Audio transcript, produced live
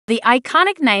The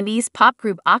iconic 90s pop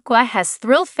group Aqua has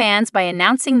thrilled fans by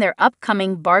announcing their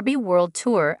upcoming Barbie World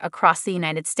Tour across the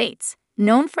United States.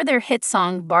 Known for their hit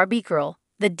song Barbie Girl,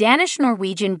 the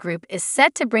Danish-Norwegian group is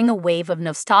set to bring a wave of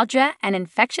nostalgia and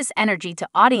infectious energy to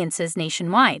audiences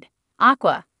nationwide.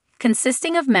 Aqua,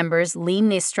 consisting of members Liam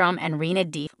Nystrom and Rena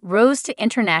D, rose to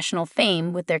international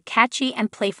fame with their catchy and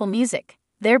playful music.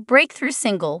 Their breakthrough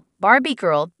single, Barbie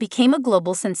Girl, became a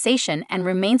global sensation and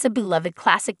remains a beloved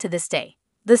classic to this day.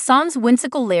 The song's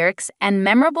whimsical lyrics and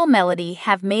memorable melody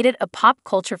have made it a pop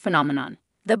culture phenomenon.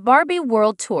 The Barbie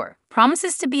World Tour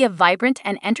promises to be a vibrant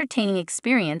and entertaining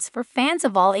experience for fans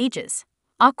of all ages.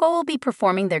 Aqua will be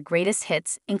performing their greatest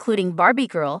hits, including Barbie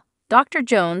Girl, Dr.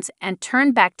 Jones, and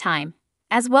Turn Back Time,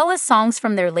 as well as songs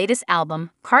from their latest album,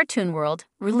 Cartoon World,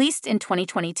 released in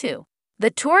 2022.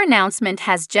 The tour announcement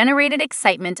has generated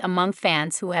excitement among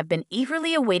fans who have been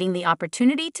eagerly awaiting the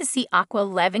opportunity to see Aqua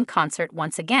live in concert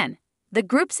once again. The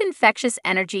group's infectious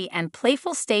energy and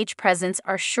playful stage presence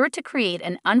are sure to create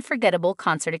an unforgettable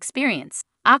concert experience.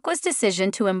 Aqua's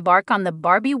decision to embark on the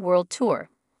Barbie World Tour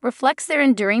reflects their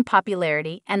enduring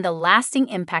popularity and the lasting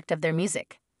impact of their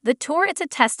music. The tour is a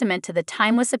testament to the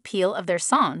timeless appeal of their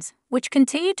songs, which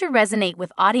continue to resonate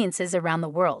with audiences around the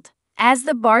world. As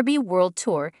the Barbie World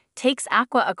Tour takes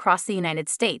Aqua across the United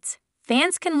States,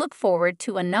 fans can look forward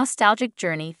to a nostalgic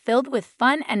journey filled with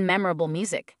fun and memorable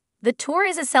music. The tour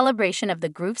is a celebration of the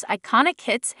group's iconic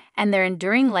hits and their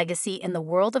enduring legacy in the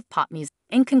world of pop music.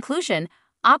 In conclusion,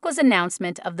 Aqua's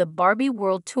announcement of the Barbie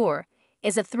World Tour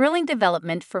is a thrilling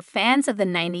development for fans of the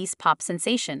 90s pop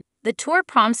sensation. The tour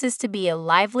promises to be a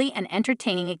lively and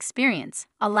entertaining experience,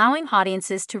 allowing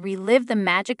audiences to relive the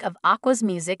magic of Aqua's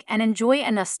music and enjoy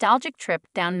a nostalgic trip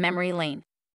down memory lane.